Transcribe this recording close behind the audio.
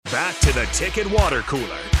back to the Ticket Water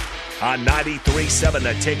Cooler on 93.7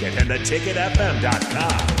 The Ticket and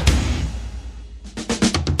theticketfm.com.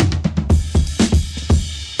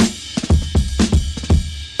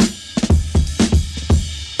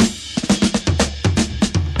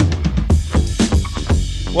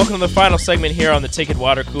 Welcome to the final segment here on the Ticket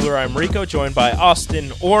Water Cooler. I'm Rico, joined by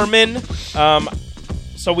Austin Orman.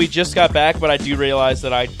 So we just got back, but I do realize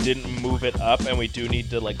that I didn't move it up, and we do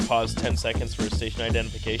need to pause 10 seconds for station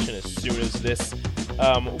identification as soon as this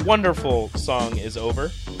wonderful song is over.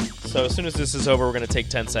 So as soon as this is over, we're going to take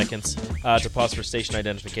 10 seconds to pause for station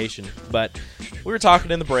identification. But we were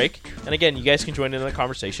talking in the break, and again, you guys can join in the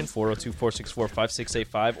conversation,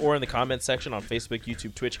 402-464-5685, or in the comments section on Facebook,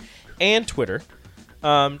 YouTube, Twitch, and Twitter.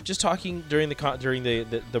 Just talking during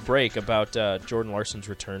the break about Jordan Larson's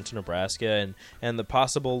return to Nebraska and the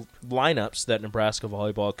possible lineups that Nebraska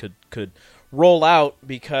volleyball could roll out,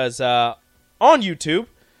 because on YouTube,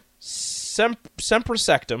 Sempre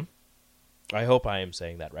Sectum, I hope I am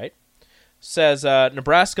saying that right, says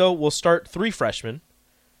Nebraska will start 3 freshmen: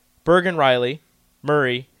 Bergen Riley,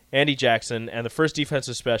 Murray, Andy Jackson, and the first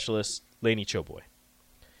defensive specialist, Lainey Choboy.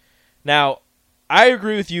 Now, I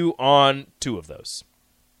agree with you on 2 of those.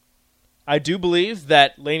 I do believe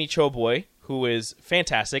that Lainey Choboy, who is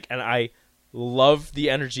fantastic, and I love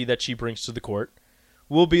the energy that she brings to the court,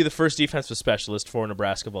 will be the first defensive specialist for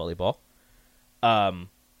Nebraska volleyball. And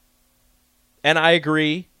I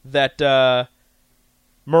agree that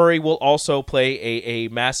Murray will also play a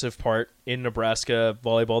massive part in Nebraska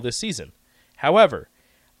volleyball this season. However,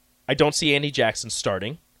 I don't see Andy Jackson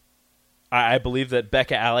starting. I believe that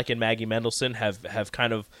Becca Alec and Maggie Mendelson have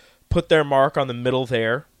kind of put their mark on the middle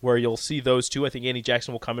there, where you'll see those two. I think Andy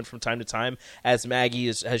Jackson will come in from time to time, as Maggie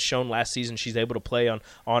has shown last season. She's able to play on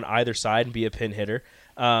either side and be a pin hitter.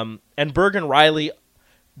 And Bergen Riley,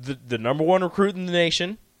 the number 1 recruit in the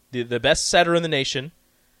nation, the best setter in the nation.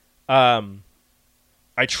 I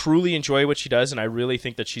truly enjoy what she does, and I really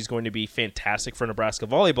think that she's going to be fantastic for Nebraska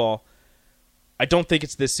volleyball. I don't think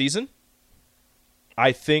it's this season.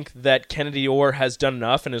 I think that Kennedy Orr has done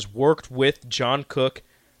enough and has worked with John Cook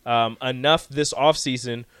enough this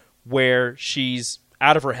offseason where she's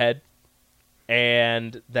out of her head,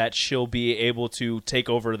 and that she'll be able to take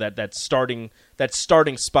over that starting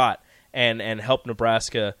spot and help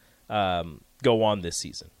Nebraska go on this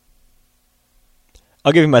season.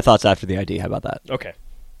 I'll give you my thoughts after the ID. How about that? Okay.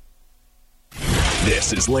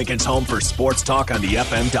 This is Lincoln's home for sports talk on the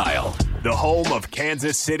FM dial. The home of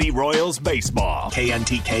Kansas City Royals baseball.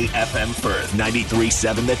 KNTK FM Firth,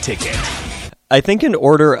 93.7 The Ticket. I think in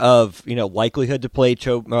order of likelihood to play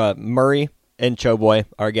Murray and Choboy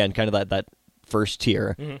are, again, kind of that first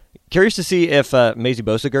tier. Mm-hmm. Curious to see if Maisie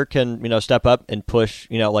Bosiger can step up and push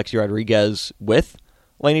Lexi Rodriguez with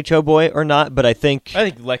Lainey Choboy or not. But I think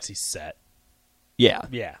Lexi's set.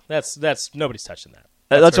 Yeah, that's nobody's touching that.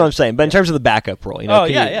 That's what I'm saying. But in terms of the backup role,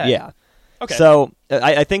 yeah. Okay. So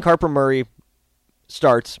I think Harper Murray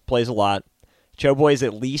starts, plays a lot. Choboy is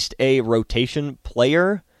at least a rotation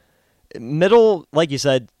player. Middle, like you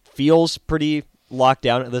said, feels pretty locked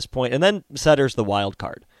down at this point. And then setter's the wild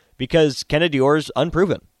card, because Kennedy Orr's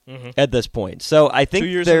unproven at this point. So I think 2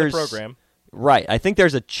 years in the program. Right. I think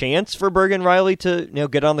there's a chance for Bergen Riley to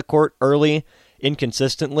get on the court early,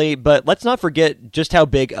 inconsistently. But let's not forget just how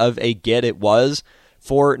big of a get it was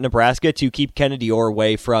for Nebraska to keep Kennedy Orr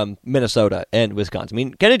away from Minnesota and Wisconsin. I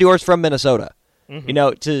mean, Kennedy Orr's from Minnesota.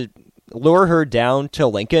 Mm-hmm. To lure her down to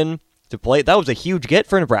Lincoln to play, that was a huge get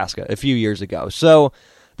for Nebraska a few years ago. So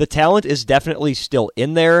the talent is definitely still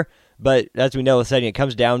in there, but as we know, it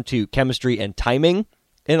comes down to chemistry and timing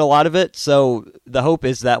in a lot of it. So the hope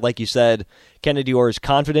is that, like you said, Kennedy Orr is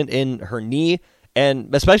confident in her knee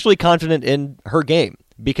and especially confident in her game,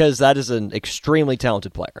 because that is an extremely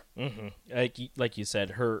talented player. Mm-hmm. Like you said,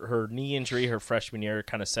 her knee injury her freshman year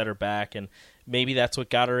kind of set her back, and maybe that's what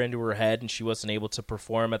got her into her head, and she wasn't able to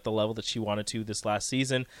perform at the level that she wanted to this last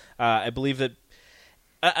season. I believe that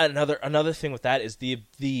another thing with that is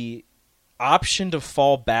the option to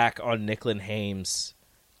fall back on Nicklin Hames,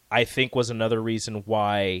 I think, was another reason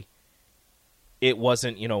why it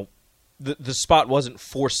wasn't, the spot wasn't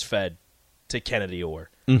force-fed to Kennedy Orr.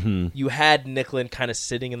 Mm-hmm. You had Nicklin kind of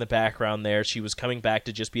sitting in the background there. She was coming back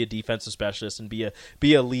to just be a defensive specialist and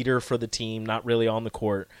be a leader for the team, not really on the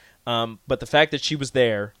court. But the fact that she was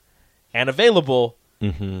there and available,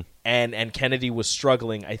 mm-hmm. and Kennedy was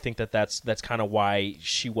struggling, I think that's kind of why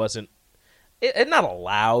she wasn't not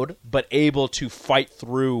allowed, but able to fight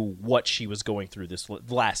through what she was going through this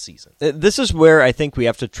last season. This is where I think we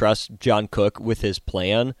have to trust John Cook with his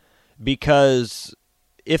plan, because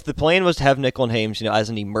if the plan was to have Nicklin Hames, as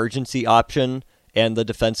an emergency option and the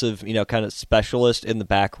defensive, kind of specialist in the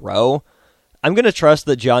back row. I'm going to trust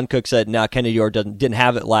that John Cook said, Kennedy Orr didn't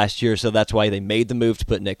have it last year, so that's why they made the move to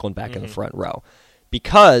put Nicklin back in the front row.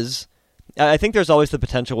 Because I think there's always the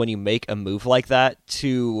potential when you make a move like that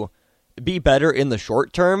to be better in the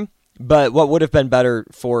short term, but what would have been better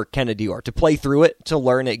for Kennedy Orr to play through it, to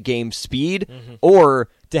learn at game speed, or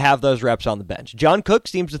to have those reps on the bench. John Cook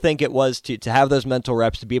seems to think it was to have those mental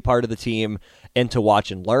reps, to be a part of the team, and to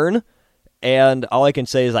watch and learn. And all I can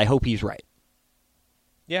say is I hope he's right.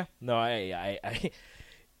 Yeah, no, I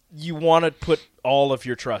you want to put all of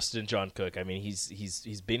your trust in John Cook. I mean,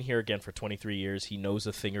 he's been here again for 23 years. He knows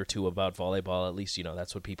a thing or two about volleyball. At least,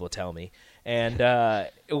 that's what people tell me. And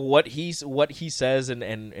what he says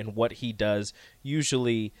and what he does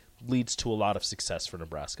usually leads to a lot of success for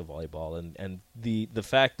Nebraska volleyball. And the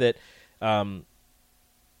fact that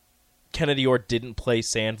Kennedy Orr didn't play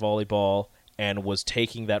sand volleyball and was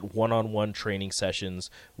taking that one-on-one training sessions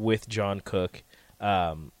with John Cook,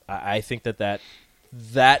 I think that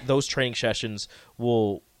those training sessions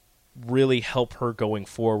will really help her going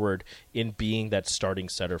forward in being that starting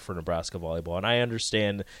setter for Nebraska volleyball. And I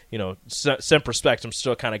understand, some respect, I'm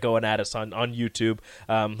still kind of going at us on YouTube.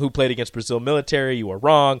 Who played against Brazil military? You are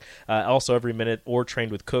wrong. Also, every minute Orr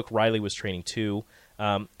trained with Cook. Riley was training too.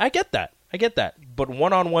 I get that. But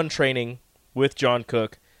one-on-one training with John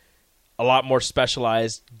Cook, a lot more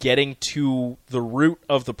specialized, getting to the root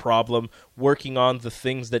of the problem, working on the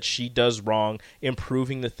things that she does wrong,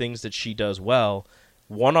 improving the things that she does well,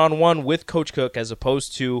 one-on-one with Coach Cook, as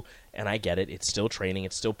opposed to, and I get it, it's still training,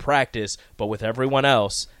 it's still practice, but with everyone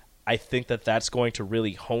else, I think that that's going to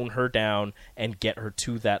really hone her down and get her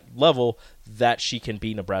to that level that she can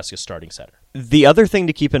be Nebraska's starting setter. The other thing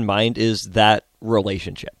to keep in mind is that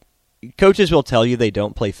relationship. Coaches will tell you they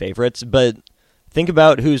don't play favorites, but think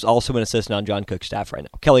about who's also an assistant on John Cook's staff right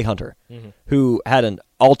now. Kelly Hunter, who had an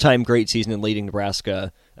all-time great season in leading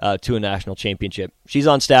Nebraska to a national championship. She's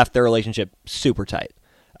on staff. Their relationship super tight.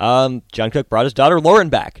 John Cook brought his daughter Lauren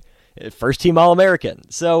back, first-team All-American.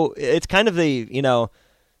 So it's kind of the,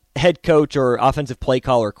 head coach or offensive play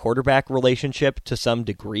caller quarterback relationship to some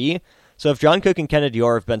degree. So if John Cook and Kennedy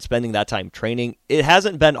Orr have been spending that time training, it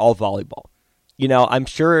hasn't been all volleyball. I'm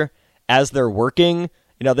sure as they're working,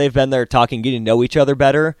 they've been there talking, getting to know each other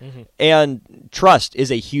better, and trust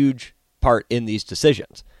is a huge part in these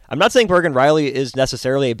decisions. I'm not saying Bergen Riley is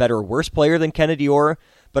necessarily a better or worse player than Kennedy Orr,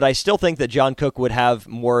 but I still think that John Cook would have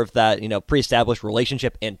more of that, pre-established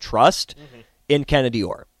relationship and trust in Kennedy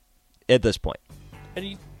Orr at this point.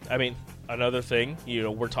 And another thing,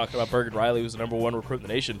 we're talking about Bergen Riley, who's the number one recruit in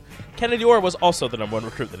the nation. Kennedy Orr was also the number one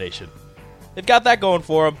recruit in the nation. They've got that going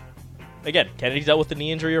for him. Again, Kennedy dealt with the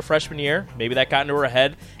knee injury her freshman year. Maybe that got into her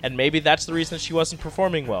head, and maybe that's the reason she wasn't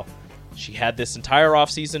performing well. She had this entire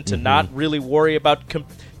offseason to not really worry about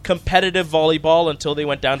competitive volleyball until they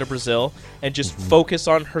went down to Brazil and just focus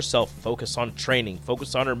on herself, focus on training,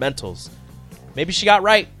 focus on her mentals. Maybe she got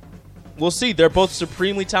right. We'll see. They're both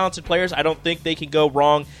supremely talented players. I don't think they can go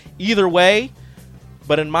wrong either way,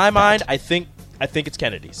 but in my mind, I think it's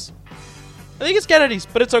Kennedy's. I think it's Kennedy's,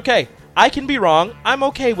 but it's okay. I can be wrong. I'm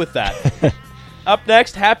okay with that. Up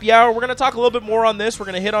next, Happy Hour. We're going to talk a little bit more on this. We're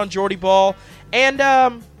going to hit on Jordy Ball.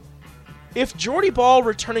 And if Jordy Ball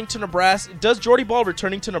returning to Nebraska, does Jordy Ball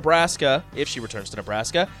returning to Nebraska, if she returns to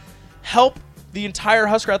Nebraska, help the entire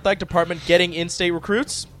Husker Athletic Department getting in-state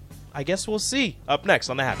recruits? I guess we'll see. Up next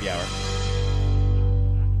on the Happy Hour.